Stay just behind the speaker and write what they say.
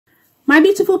My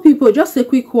beautiful people, just a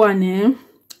quick one, eh?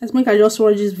 Let's make I just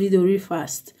watch this video real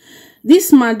fast.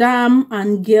 This madam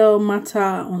and girl matter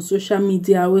on social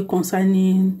media wey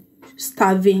concerning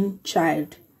starving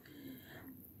child.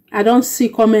 I don't see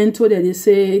comment where they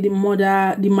say the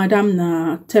madam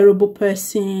na terrible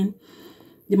person,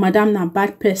 the madam na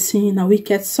bad person, na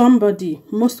wicked somebody.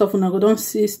 Most of them don't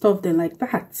see stuff there like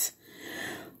that.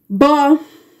 But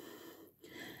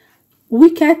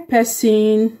wicked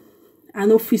person, I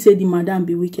know if you say the madam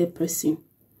be wicked person.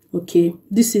 Okay,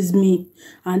 this is me,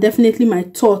 and definitely my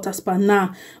thought as per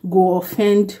now go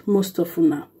offend most of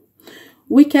you.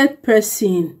 Wicked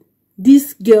person,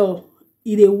 this girl,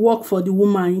 they work for the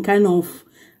woman in kind of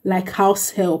like house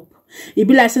help. It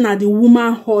be like saying that the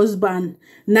woman husband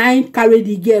now carry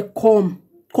the girl come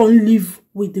live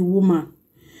with the woman.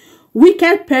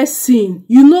 Wicked person,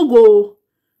 you no go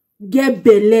get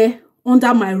belle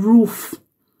under my roof,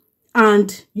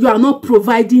 and you are not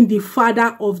providing the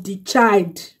father of the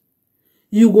child.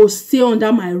 You go stay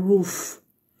under my roof.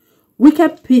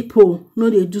 Wicked people, no,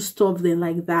 they do stuff them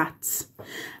like that.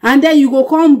 And then you go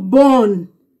come born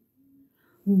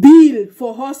bill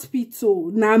for hospital.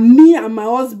 Now me and my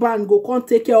husband go come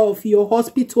take care of your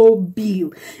hospital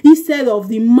bill instead of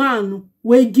the man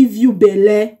will give you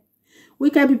belle.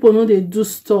 Wicked people know they do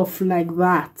stuff like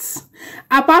that.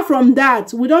 Apart from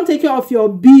that, we don't take care of your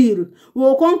bill.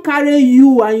 We'll come carry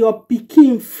you and your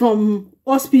pikin from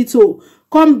hospital.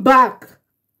 Come back.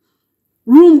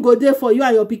 Room go there for you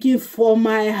and your pikin for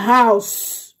my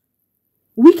house.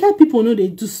 Wicked people know they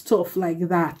do stuff like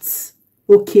that.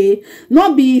 Okay?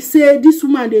 Not be say this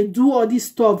woman they do all this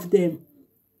stuff them.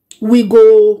 We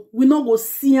not go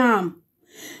see them.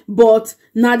 But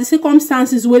now the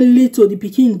circumstances will lead to the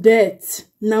pikin death.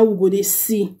 Now we go they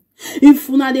see. If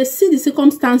una they see the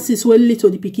circumstances will lead to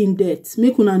the pikin death,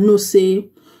 make una know say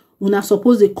una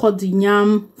suppose they cut the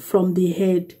yam from the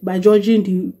head by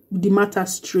judging the matter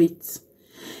straight.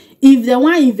 If they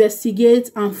want to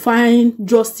investigate and find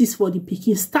justice for the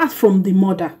pikin, start from the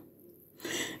mother.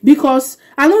 Because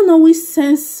I don't know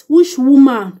which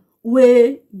woman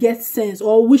will get sense,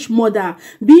 or which mother,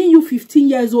 being you 15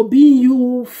 years old, being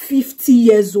you 50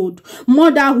 years old,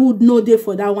 motherhood no day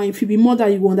for that one. If you be mother,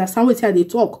 you will understand what they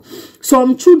talk.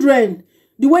 Some children,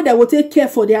 the way they will take care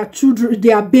for their children,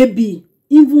 their baby,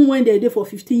 even when they're there for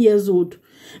 15 years old,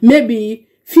 maybe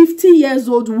 50 years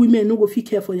old women no go fit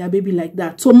care for their baby like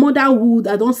that. So motherhood,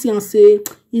 I don't see and say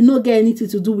you no get anything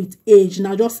to do with age.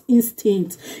 Now just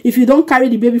instinct. If you don't carry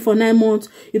the baby for 9 months,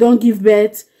 you don't give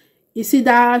birth, you see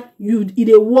that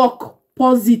it work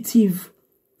positive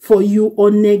for you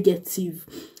or negative.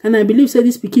 And I believe say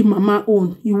this pikin mama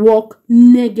own, you work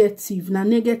negative. Now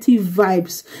negative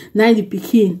vibes now the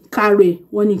pikin carry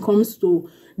when it comes to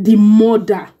the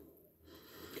mother.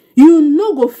 You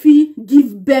no go fit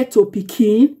give birth to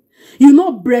pikin, you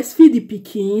no breastfeed the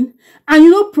pikin, and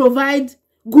you no provide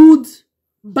good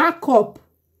backup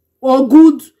or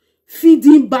good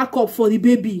feeding backup for the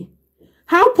baby.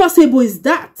 How possible is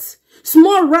that?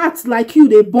 Small rats like you,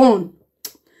 they born.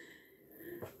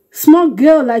 Small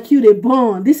girl like you, they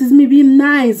born. This is me being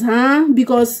nice, huh?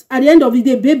 Because at the end of the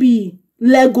day, baby,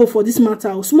 let go for this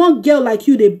matter. Small girl like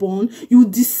you, they born. You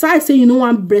decide, say you no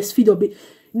want breastfeed or baby.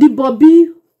 The Bobby,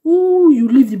 who you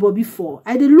leave the Bobby for?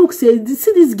 I dey look, say,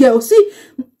 see this girl, see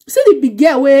the big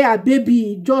girl where her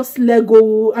baby just let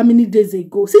go how many days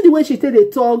ago. See the way she take the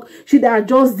talk, she dey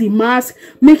adjust the mask,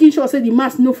 making sure say the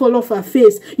mask no fall off her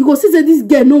face. You go see say this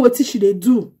girl know what she dey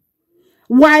do.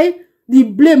 Why the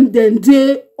blame then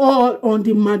dey all on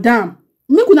the madam?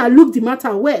 Make una look the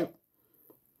matter well.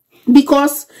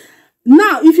 Because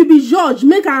now, if you be judge,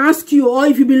 make I ask you, or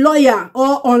if you be lawyer,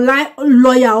 or online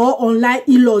lawyer, or online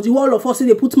e-law, the all of us say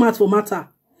they put mouth for matter.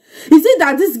 Is it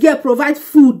that this girl provide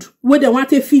food where they want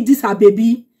to feed this her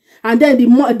baby, and then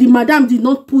the madam did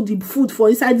not put the food for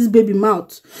inside this baby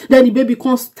mouth? Then the baby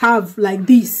can't starve like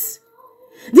this.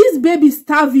 This baby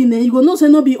starving, and you go not say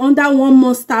no be under 1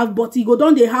 month starve, but it go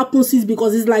down the happen since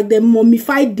because it's like they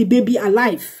mummified the baby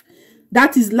alive.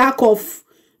 That is lack of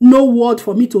no word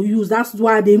for me to use. That's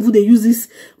why they use this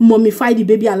mummify the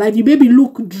baby alive. The baby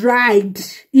look dried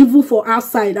even for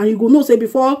outside, and you go know say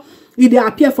before it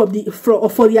appear for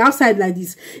the outside like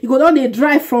this, you go down they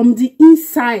dry from the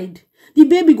inside. The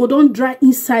baby go down dry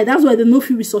inside. That's why they know if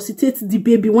you resuscitate the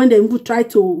baby, when they will try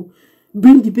to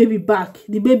bring the baby back,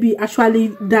 the baby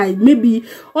actually died. Maybe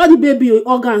all the baby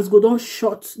organs go down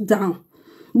shut down.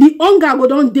 The hunger go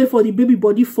down there for the baby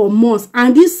body for months,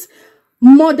 and this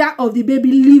mother of the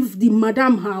baby leave the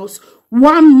madam house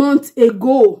 1 month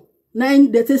ago. Now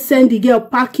they send the girl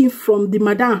packing from the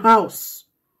madam house.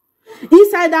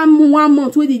 Inside that 1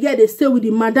 month when the girl they stay with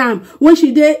the madam, when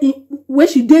she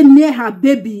dey near her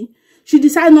baby, she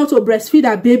decide not to breastfeed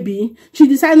her baby. She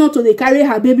decide not to carry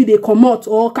her baby, they come out,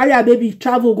 or carry her baby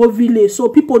travel go village, so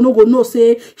people no go know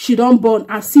say she don't born,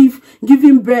 as if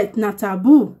giving birth na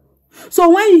taboo. So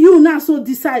when you now so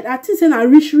decide, I think say na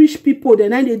rich people,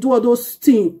 then they do all those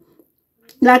things.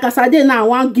 Like as I did now, I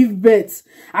want give birth.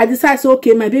 I decide, so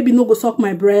okay, my baby no go suck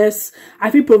my breast. I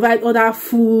will provide other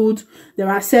food. There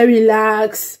are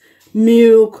Cerelac,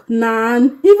 milk,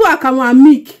 naan, even akamu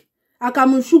milk,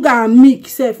 akamu sugar and milk.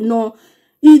 Self no,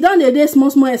 it done the day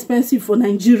small expensive for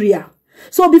Nigeria.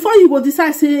 So before you go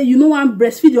decide, say you no want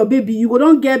breastfeed your baby, you go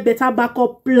don't get better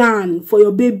backup plan for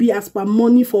your baby as per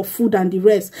money for food and the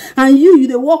rest. And you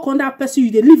dey work on that person,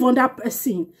 you dey live on that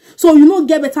person. So you no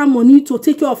get better money to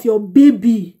take care of your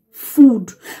baby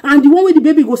food. And the one with the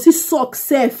baby go see suck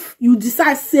self, you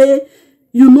decide say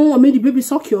you know what made the baby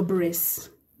suck your breast.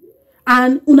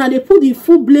 And una they put the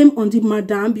full blame on the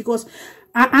madam, because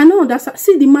I know that,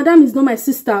 see, the madam is not my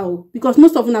sister, because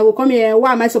most of them will come here,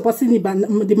 why am I supporting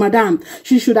the madam?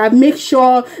 She should have made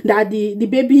sure that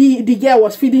the girl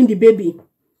was feeding the baby.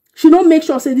 She don't make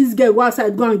sure, say, this girl go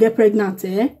outside, go and get pregnant,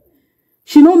 eh?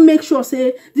 She don't make sure,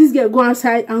 say, this girl go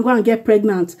outside and go and get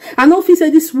pregnant. I know if you say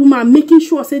this woman making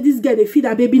sure, say, this girl, they feed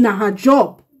her baby, na her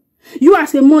job. You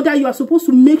as a mother, you are supposed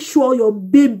to make sure your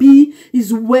baby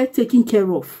is well taken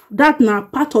care of. That's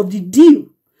not part of the deal.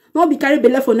 Not be carry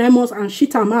belle for 9 months and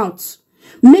shit am out.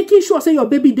 Making sure say your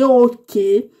baby dey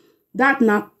okay, that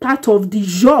na part of the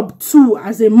job too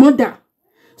as a mother.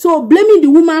 So blaming the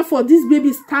woman for this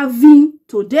baby starving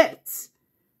to death.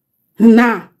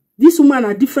 Nah, this woman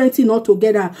are different thing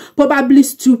altogether. Probably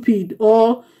stupid,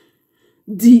 or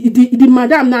the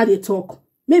madam now they talk.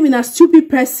 Maybe na stupid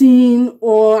person,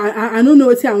 or I don't know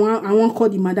what I want call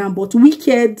the madam, but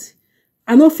wicked.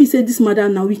 I know if you say this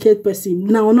madam na wicked person,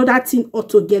 now another thing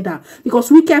altogether,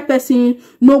 because wicked person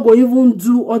no go even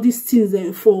do all these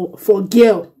things for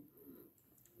girl.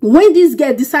 When this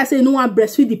girl decides say no one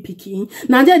breastfeed the pikin,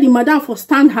 now there the madam for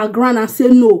stand her ground and say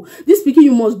no, this pikin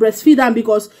you must breastfeed them,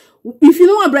 because if you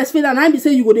don't want breastfeed them, I be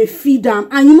say you go to feed them,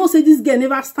 and you know say this girl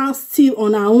never stand still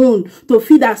on her own to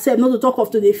feed herself, not to talk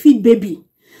of to the feed baby.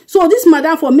 So this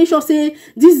madam for make sure say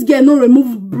this girl no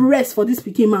remove breast for this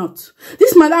pikin mouth.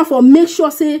 This madam for make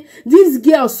sure say this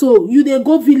girl, so you dey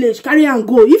go village, carry and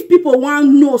go. If people want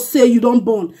know say you don't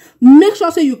born, make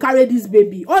sure say you carry this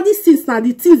baby. All these things now,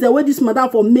 the things the way this madam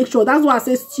for make sure. That's why I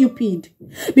say stupid.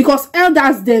 Because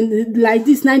elders then like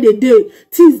this 9 day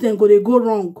things then go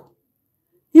wrong.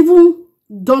 Even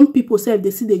dumb people say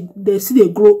they see they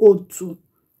grow old too.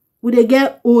 Will they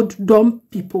get old dumb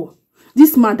people?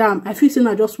 This madam, I feel saying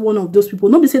I just one of those people.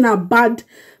 Not be saying a bad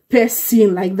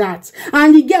person like that.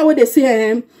 And the girl what they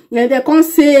say, they can't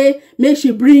say make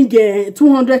she bring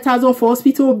 200,000 for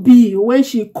hospital bill when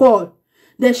she call.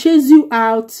 They chase you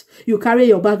out, you carry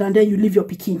your bag, and then you leave your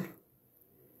pikin.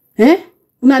 Eh?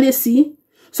 Now they see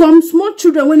some small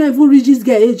children when they even reach this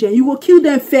girl age, you will kill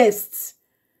them first.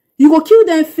 You go kill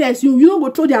them first. You don't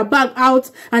go throw their bag out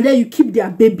and then you keep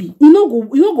their baby. You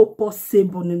don't go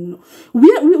possible. No. We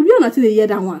are not in the year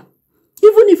that one.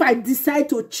 Even if I decide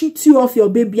to cheat you off your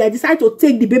baby, I decide to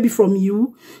take the baby from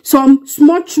you, some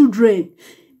small children,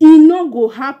 it no go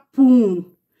happen.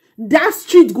 That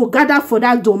street go gather for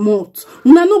that domot.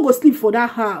 Una no go sleep for that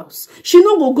house. She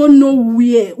no go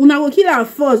nowhere. Una go kill her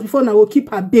first before una go keep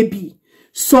her baby.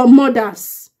 Some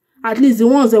mothers, at least the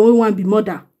ones that we want to be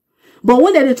mother. But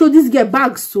when they throw this girl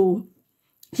bag, so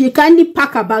she kindly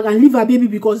pack her bag and leave her baby,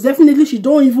 because definitely she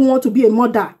don't even want to be a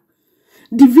mother.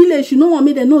 The village, she no want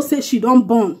me, they know say she don't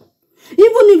born. Even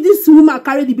if this woman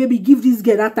carry the baby, give this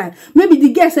girl that time, maybe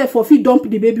the girl said for fit dump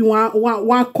the baby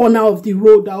one corner of the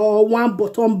road, or one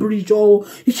bottom bridge, or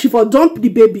she for dump the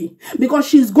baby, because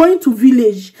she's going to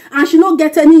village and she don't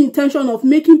get any intention of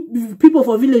making people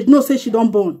for village know say she don't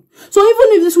born. So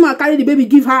even if this woman carry the baby,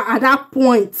 give her at that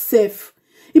point safe.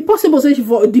 It's possible say she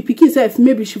for the pikin self,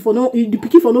 maybe she for no the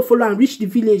pikin for no follow and reach the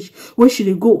village where she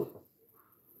dey go.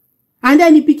 And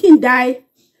then the pikin die,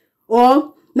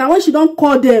 or now when she don't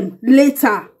call them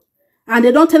later and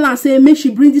they don't tell her say make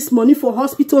she bring this money for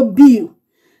hospital bill.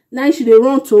 Now she dey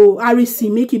run to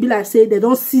REC, make it be like say they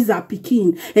don't seize her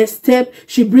pikin, except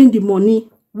she bring the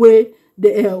money where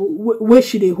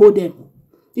she dey hold them.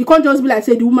 You can't just be like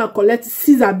say the woman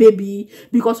seize her baby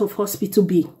because of hospital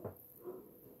bill.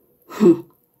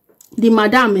 The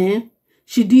madam,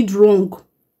 she did wrong,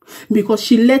 because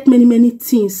she let many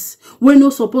things when no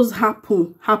supposed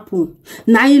happen.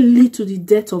 Now it lead to the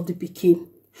death of the pikin.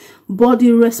 But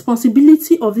the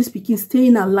responsibility of this pikin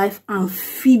staying alive and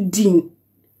feeding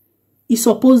e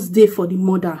suppose dey for the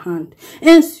mother hand.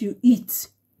 Hence you eat,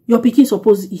 your pikin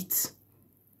suppose eat.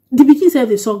 The pikin sef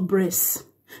dey suck breast.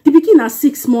 The pikin na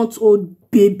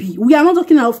 6-month-old baby. We are not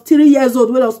talking of 3 years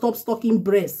old wey don stop sucking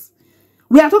breast.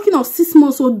 We are talking of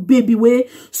 6-month-old baby where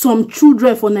some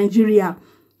children for Nigeria,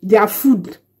 their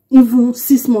food, even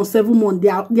 6 months, 7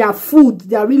 months, their food,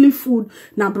 their really food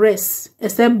na breast,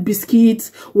 except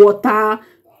biscuits, water,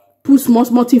 put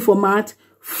small thing for mouth.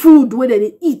 Food where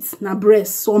they eat na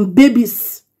breast, some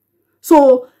babies.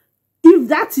 So if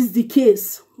that is the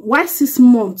case, why 6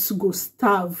 months go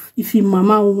starve if your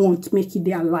mama won't make it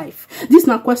their life? This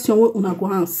na question wey una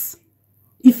go answer.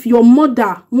 If your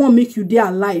mother won't make you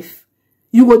their life,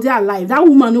 you go there alive. That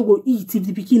woman no go eat if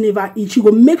the pikin never eat. She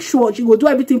go make sure, she go do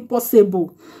everything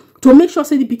possible to make sure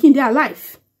say the pikin there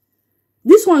alive.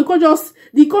 This one can't just,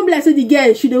 the come like say the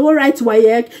girl, she dey go right to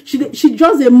WAEC, she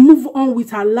just dey move on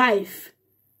with her life,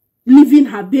 leaving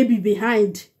her baby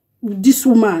behind. This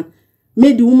woman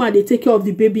made the woman they take care of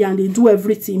the baby and they do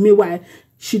everything. Meanwhile,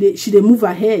 she dey move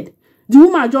ahead. The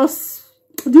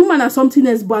woman has something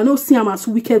else, but I don't see him as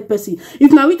wicked person.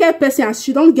 If na wicked person and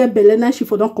she don't get belle, now she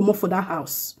for don't come up for that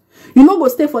house. You no go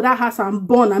stay for that house and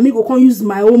born, and me go come use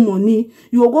my own money.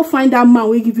 You will go find that man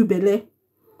will give you belle.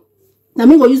 Now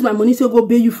me go use my money to go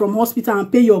pay you from hospital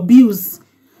and pay your bills.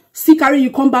 See carry you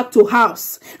come back to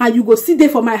house and you go sit there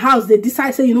for my house. They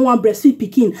decide say you don't want breastfeed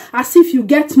pikin. As if you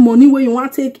get money where you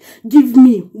want take give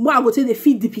me. What I go say they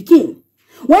feed the pikin.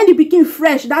 When the pikin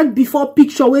fresh, that before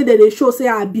picture where they show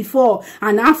say before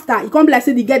and after, it come like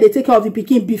say the girl they take care of the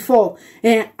pikin before,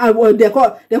 and they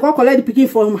call collect the pikin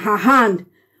from her hand.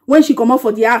 When she come out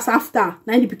for the house after,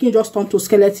 now the pikin just turn to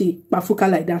skeleton,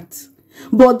 bafuka like that.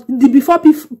 But the before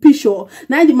picture,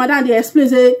 now the madam they explain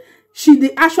say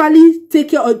they actually take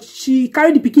care of, she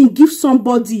carry the pikin give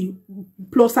somebody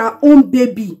plus her own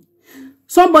baby.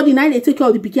 Somebody now they take care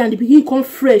of the pikin and the pikin come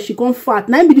fresh, she come fat.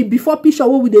 Now be the before picture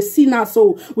where we they see now,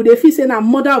 so we they feel say now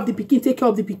mother of the pikin take care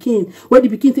of the pikin, where the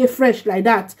pikin take fresh like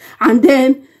that, and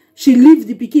then she leave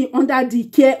the pikin under the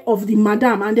care of the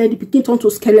madam, and then the pikin turn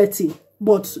to skeleton.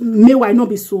 But meanwhile not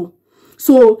be so.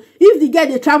 So if the girl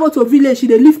they travel to a village, she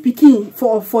they leave pikin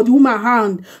for the woman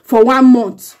hand for 1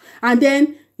 month, and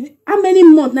then how many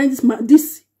months now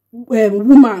this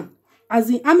woman, as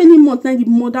in how many months now the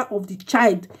mother of the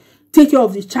child take care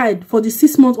of the child for the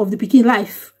 6 months of the pikin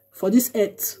life for this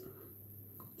earth.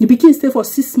 The pikin stay for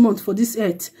 6 months for this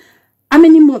earth. How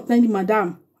many months then the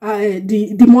madam,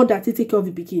 the mother take care of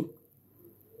the pikin?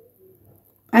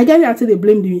 I get you they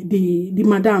blame the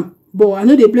madam, but I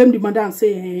know they blame the madam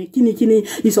say kini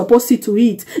is supposed to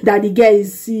eat, that the girl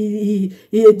is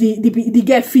the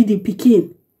girl feed the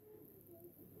pikin.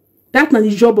 That's not the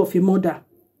job of a mother.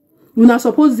 You're not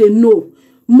supposed to know.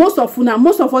 Most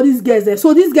of all these girls there.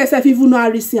 So these girls have even know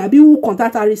Harrison. I be who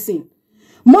contact Harrison.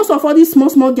 Most of all these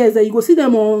small girls there, you go see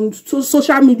them on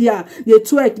social media. They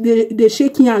twerk, they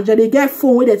shaking hands. They get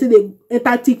phone where they say they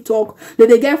enter TikTok.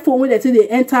 They get phone where they say they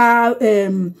enter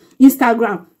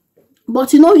Instagram.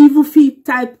 But you know, even if you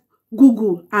type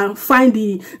Google and find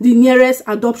the nearest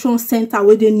adoption center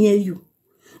where they near you.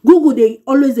 Google, they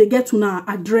always get to our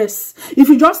address. If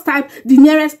you just type the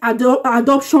nearest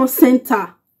adoption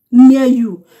center near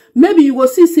you, maybe you will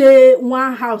see say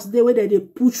one house there where they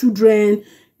put children.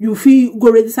 You feel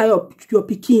go register your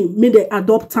pikin, make they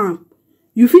adopt them.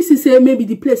 You feel say maybe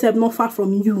the place is not far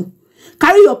from you.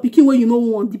 Carry your pikin where you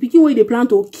don't want, the pikin where they plan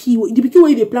to kill, the pikin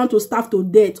where they plan to starve to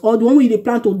death, or the one where they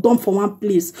plan to dump for one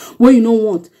place where you don't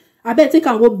want. I bet take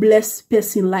and go bless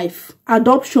person life.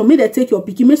 Adoption, may they take your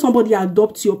pikin, may somebody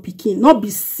adopt your pikin. Not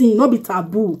be seen, not be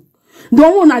taboo. The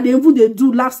one that they even they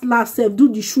do last self,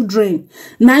 do the children.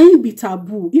 Now it be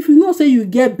taboo. If you know say you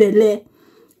get belle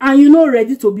and you know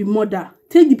ready to be mother,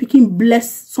 take the pikin, bless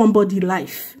somebody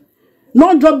life.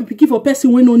 Not drop the pikin for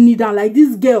person when no need her. Like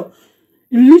this girl,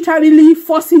 literally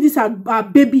forcing this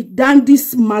baby down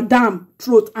this madam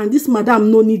throat, and this madam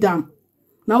no need them.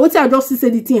 Now what I just see say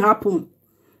the thing happen.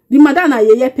 The madam a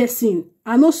yeye person.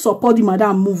 I no support the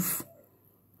madam move.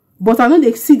 But I know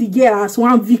they see the girl as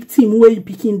one victim where the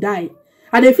pikin die.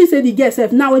 And if you say the girl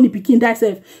self, now when the pikin die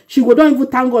self, she go don't even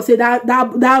thank God say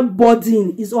that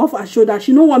burden is off her shoulder.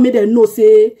 She no want me to know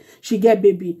say she get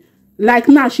baby. Like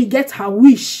now she get her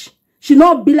wish. She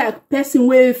not be like person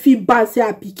where feel bad say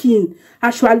her pikin.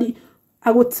 Actually,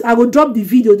 I go drop the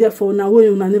video there for now when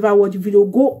you never watch the video.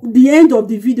 Go the end of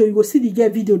the video, you go see the girl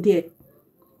video there.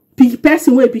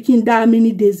 Person where pikin die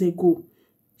many days ago.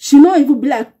 She not even be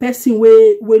like person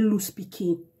where lose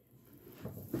pikin.